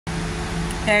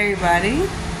Hey everybody,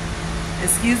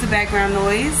 excuse the background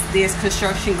noise. There's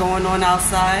construction going on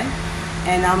outside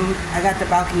and I got the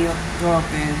balcony door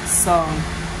open. So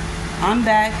I'm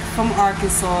back from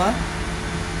Arkansas.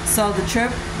 So the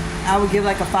trip, I would give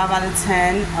like a 5 out of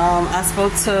 10. I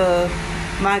spoke to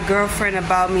my girlfriend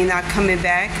about me not coming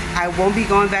back. I won't be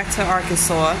going back to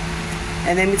Arkansas,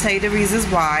 and let me tell you the reasons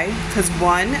why. Because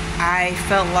one, I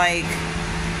felt like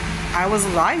I was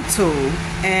lied to,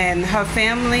 and her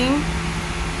family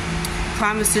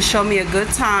promised to show me a good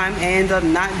time and ended up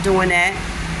not doing that.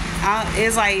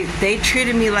 It's like they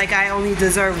treated me like I only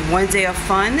deserved one day of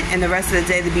fun and the rest of the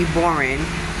day to be boring.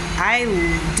 I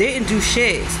didn't do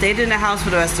shit. Stayed in the house for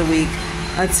the rest of the week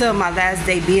until my last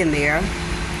day being there.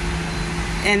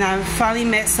 And I finally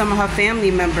met some of her family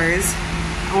members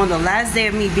on the last day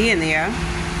of me being there.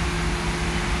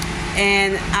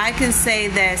 And I can say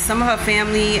that some of her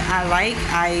family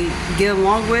I get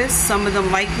along with. Some of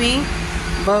them like me.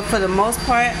 But for the most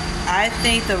part, I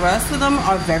think the rest of them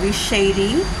are very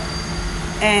shady.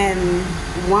 And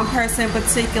one person in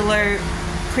particular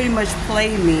pretty much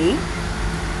played me.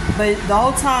 But the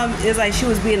whole time, it's like she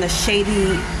was being a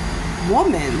shady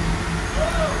woman.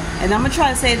 And I'm going to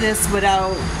try to say this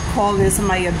without calling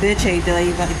somebody a bitch or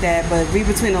anything like that. But read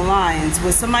between the lines.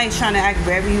 When somebody's trying to act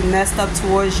very messed up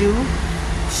towards you,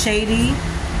 shady,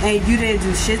 and you didn't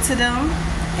do shit to them,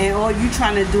 and all you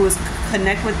trying to do is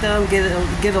connect with them,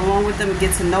 get along with them, and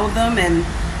get to know them, and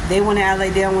they want to act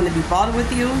like they don't want to be bothered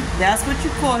with you, that's what you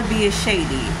call being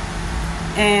shady.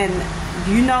 And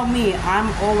you know me, I'm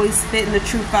always spitting the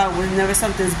truth out whenever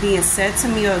something's being said to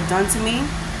me or done to me.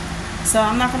 So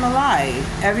I'm not gonna lie,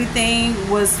 everything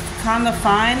was kind of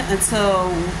fine until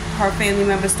her family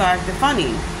members started acting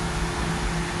funny.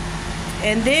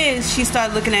 And then she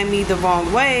started looking at me the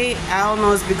wrong way. I don't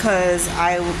know, it's because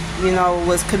I,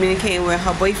 was communicating with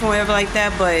her boyfriend or whatever like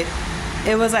that, but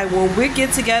it was like when we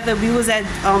get together, we was at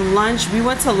lunch. We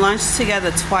went to lunch together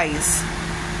twice.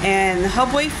 And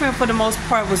her boyfriend, for the most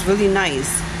part, was really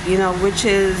nice, which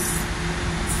is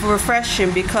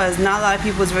refreshing because not a lot of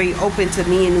people is very open to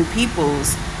meeting new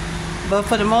peoples. But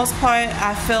for the most part,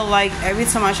 I feel like every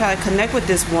time I try to connect with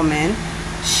this woman,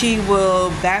 she will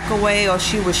back away or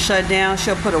she will shut down.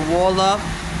 She'll put a wall up.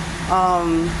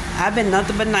 I've been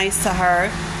nothing but nice to her.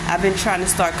 I've been trying to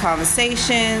start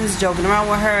conversations, joking around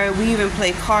with her. We even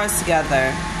played cards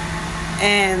together.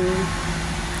 And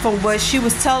from what she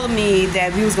was telling me,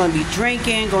 that we was going to be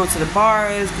drinking, going to the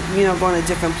bars, going to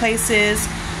different places.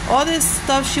 All this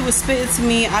stuff she was spitting to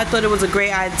me, I thought it was a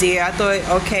great idea. I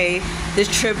thought, okay, this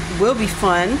trip will be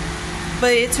fun.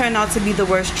 But it turned out to be the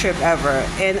worst trip ever.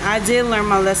 And I did learn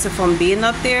my lesson from being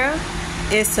up there.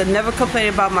 Is to never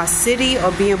complain about my city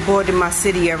or being bored in my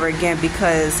city ever again,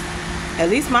 because at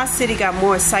least my city got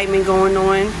more excitement going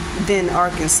on than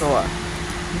Arkansas.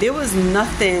 There was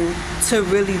nothing to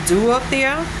really do up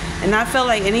there. And I felt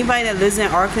like anybody that lives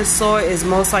in Arkansas is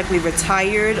most likely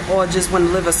retired or just want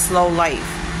to live a slow life.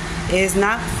 It's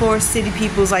not for city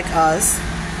peoples like us.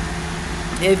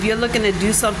 If you're looking to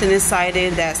do something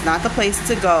exciting, that's not the place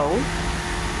to go.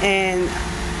 And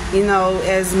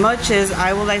as much as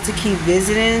I would like to keep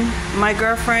visiting my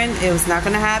girlfriend, it was not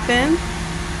going to happen.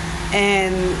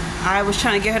 And I was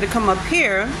trying to get her to come up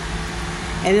here,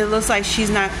 and it looks like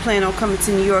she's not planning on coming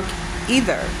to New York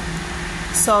either.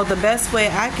 So the best way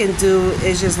I can do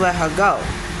is just let her go.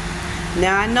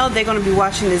 Now I know they're going to be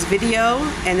watching this video,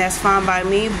 and that's fine by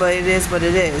me, but it is what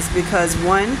it is. Because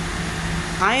one,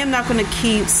 I am not going to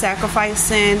keep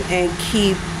sacrificing and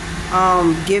keep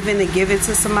giving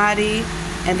to somebody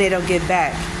and they don't get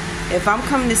back. If I'm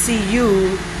coming to see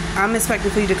you, I'm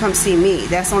expecting for you to come see me.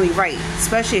 That's only right,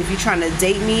 especially if you're trying to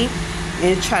date me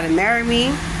and try to marry me.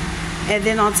 And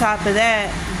then on top of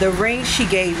that, the ring she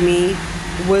gave me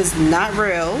was not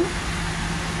real.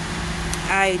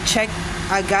 I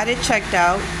got it checked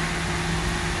out,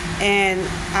 and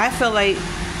I feel like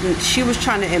she was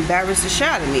trying to embarrass the shit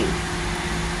out of me.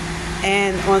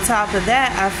 And on top of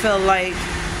that, I feel like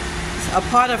a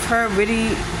part of her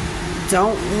really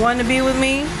don't want to be with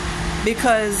me,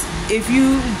 because if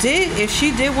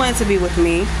she did want to be with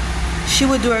me, she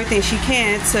would do everything she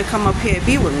can to come up here and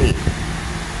be with me.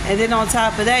 And then on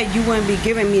top of that, you wouldn't be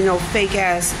giving me no fake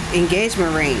ass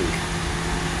engagement ring.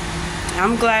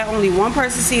 I'm glad only one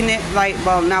person seen it,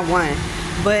 well, not one,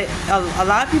 but a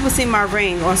lot of people see my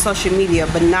ring on social media,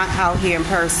 but not out here in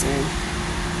person.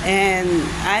 And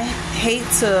I hate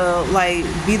to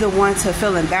be the one to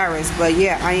feel embarrassed, but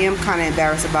yeah, I am kind of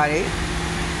embarrassed about it,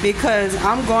 because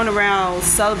I'm going around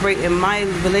celebrating my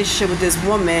relationship with this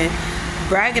woman,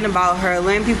 bragging about her,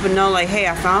 letting people know hey,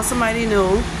 I found somebody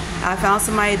new, I found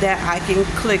somebody that I can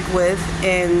click with,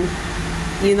 and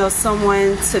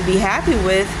someone to be happy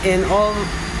with, and all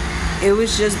it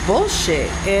was just bullshit,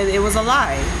 and it was a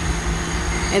lie.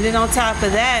 And then on top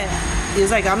of that, it's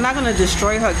like, I'm not gonna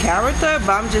destroy her character,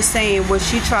 but I'm just saying what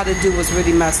she tried to do was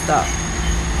really messed up.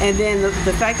 And then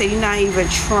the fact that you're not even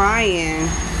trying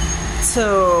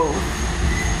to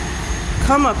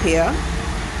come up here,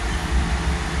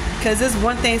 because it's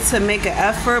one thing to make an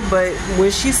effort, but when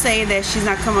she's saying that she's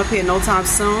not coming up here no time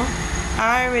soon,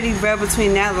 I already read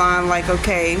between that line, like,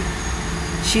 okay,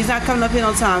 she's not coming up here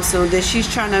no time soon. That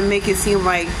she's trying to make it seem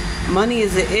like money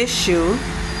is an issue.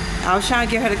 I was trying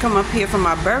to get her to come up here for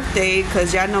my birthday,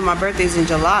 because y'all know my birthday's in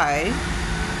July,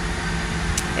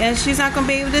 and she's not gonna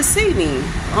be able to see me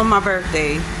on my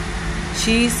birthday.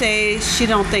 She says she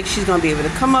don't think she's gonna be able to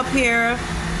come up here.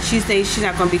 She says she's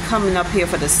not gonna be coming up here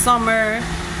for the summer,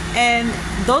 and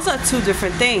those are two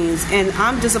different things, and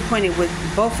I'm disappointed with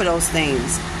both of those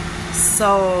things.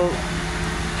 So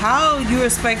how you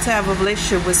expect to have a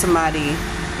relationship with somebody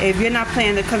if you're not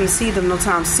planning to come and see them no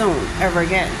time soon ever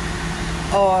again,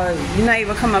 or you're not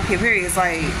even coming up here, period? It's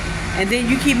like, and then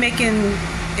you keep making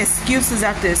excuses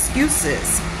after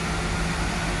excuses.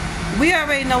 We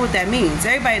already know what that means.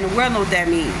 Everybody in the world knows what that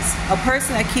means. A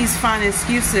person that keeps finding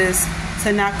excuses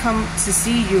to not come to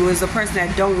see you is a person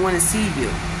that don't want to see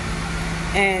you.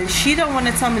 And she don't want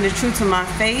to tell me the truth to my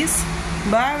face,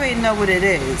 but I already know what it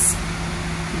is.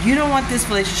 You don't want this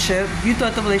relationship. You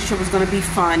thought the relationship was going to be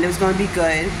fun. It was going to be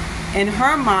good. In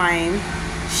her mind,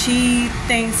 she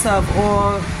thinks of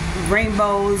all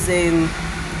rainbows and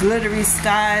glittery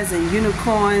skies and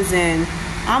unicorns, and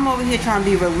I'm over here trying to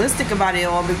be realistic about it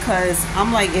all, because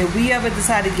I'm like, if we ever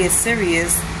decide to get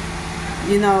serious,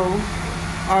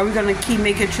 are we going to keep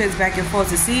making trips back and forth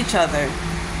to see each other?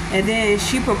 And then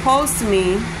she proposed to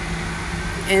me,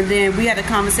 and then we had a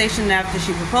conversation after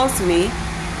she proposed to me,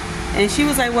 and she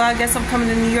was like, well, I guess I'm coming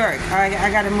to New York. I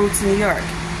got to move to New York.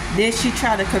 Then she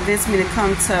tried to convince me to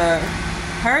come to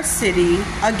her city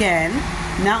again,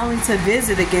 not only to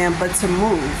visit again, but to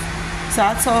move. So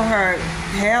I told her,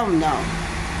 hell no.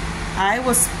 I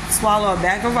will swallow a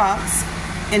bag of rocks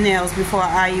and nails before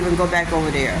I even go back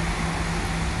over there.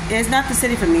 It's not the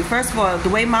city for me. First of all, the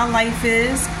way my life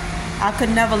is, I could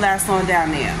never last long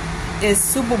down there. It's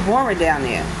super boring down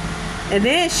there. And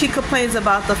then she complains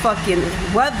about the fucking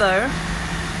weather,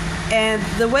 and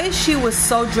the way she was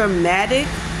so dramatic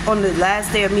on the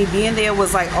last day of me being there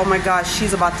was like, oh my gosh,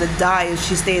 she's about to die if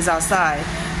she stays outside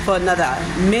for another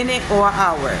minute or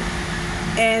hour.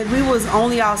 And we was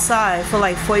only outside for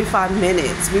like 45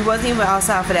 minutes. We wasn't even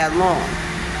outside for that long.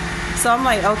 So I'm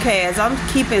like, okay, as I'm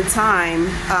keeping time,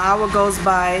 an hour goes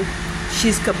by,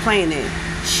 she's complaining.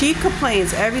 She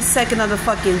complains every second of the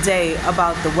fucking day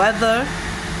about the weather,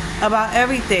 about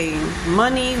everything,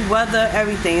 money, weather,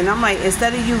 everything. And I'm like,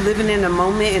 instead of you living in the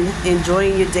moment and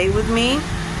enjoying your day with me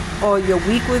or your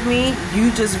week with me,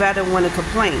 you just rather want to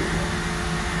complain.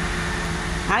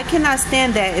 I cannot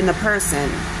stand that in a person.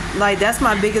 Like, that's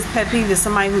my biggest pet peeve, is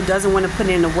somebody who doesn't want to put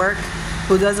in the work,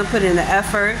 who doesn't put in the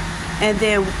effort. And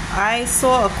then I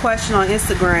saw a question on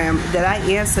Instagram that I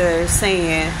answered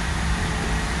saying,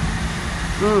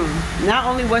 not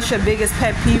only what's your biggest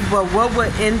pet peeve, but what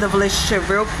would end the relationship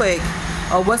real quick,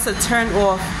 or what's a turn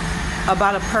off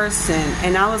about a person?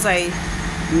 And I was like,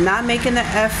 not making the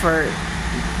effort,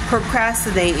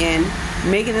 procrastinating,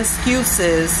 making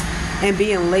excuses, and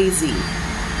being lazy,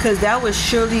 because that would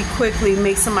surely quickly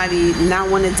make somebody not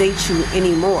want to date you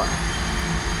anymore.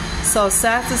 So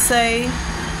sad to say,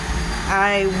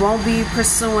 I won't be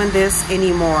pursuing this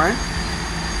anymore.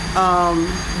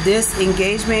 This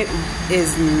engagement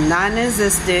is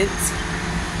non-existent.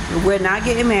 We're not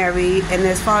getting married, and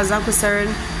as far as I'm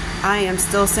concerned, I am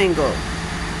still single.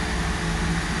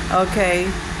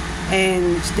 Okay,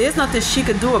 and there's nothing she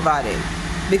could do about it,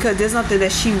 because there's nothing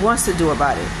that she wants to do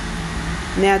about it.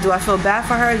 Now, do I feel bad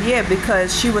for her? Yeah,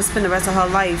 because she would spend the rest of her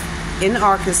life in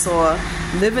Arkansas,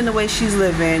 living the way she's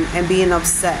living and being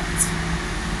upset.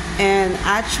 And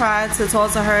I tried to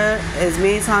talk to her as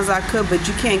many times as I could, but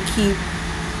you can't keep,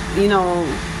 you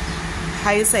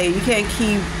can't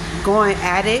keep going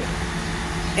at it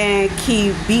and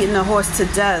keep beating the horse to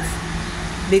death,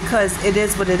 because it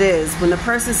is what it is. When the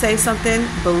person says something,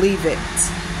 believe it.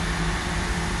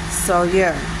 So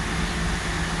yeah,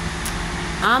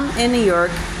 I'm in New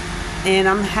York, and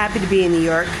I'm happy to be in New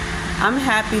York. I'm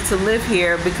happy to live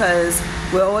here, because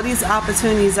with all these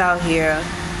opportunities out here,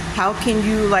 how can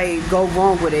you go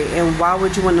wrong with it? And why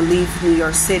would you want to leave New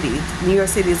York City? New York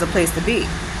City is a place to be,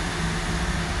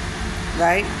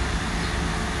 right?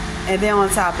 And then on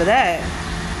top of that,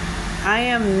 I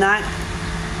am not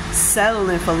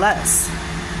settling for less.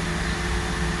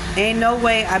 Ain't no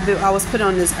way I was put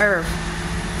on this earth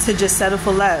to just settle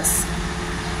for less.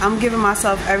 I'm giving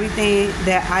myself everything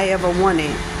that I ever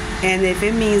wanted. And if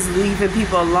it means leaving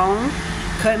people alone,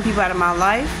 cutting people out of my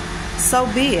life,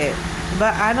 so be it.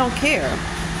 But I don't care.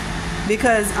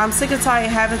 Because I'm sick and tired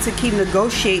of having to keep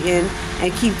negotiating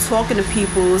and keep talking to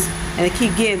peoples and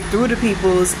keep getting through to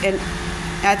peoples. And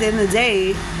at the end of the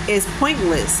day, it's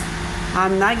pointless.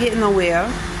 I'm not getting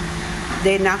nowhere.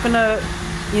 They're not going to,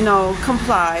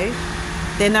 comply.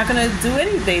 They're not going to do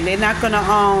anything. They're not going to,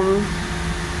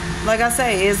 like I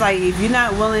say, it's like if you're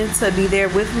not willing to be there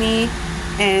with me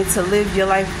and to live your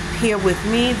life here with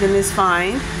me, then it's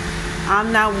fine.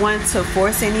 I'm not one to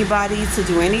force anybody to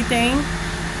do anything.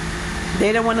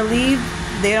 They don't want to leave,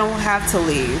 they don't have to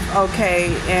leave,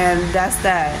 okay? And that's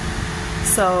that.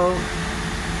 So,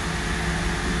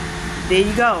 there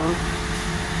you go.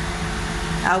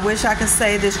 I wish I could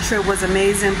say this trip was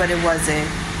amazing, but it wasn't.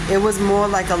 It was more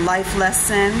like a life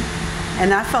lesson,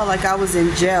 and I felt like I was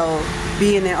in jail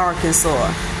being in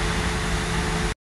Arkansas.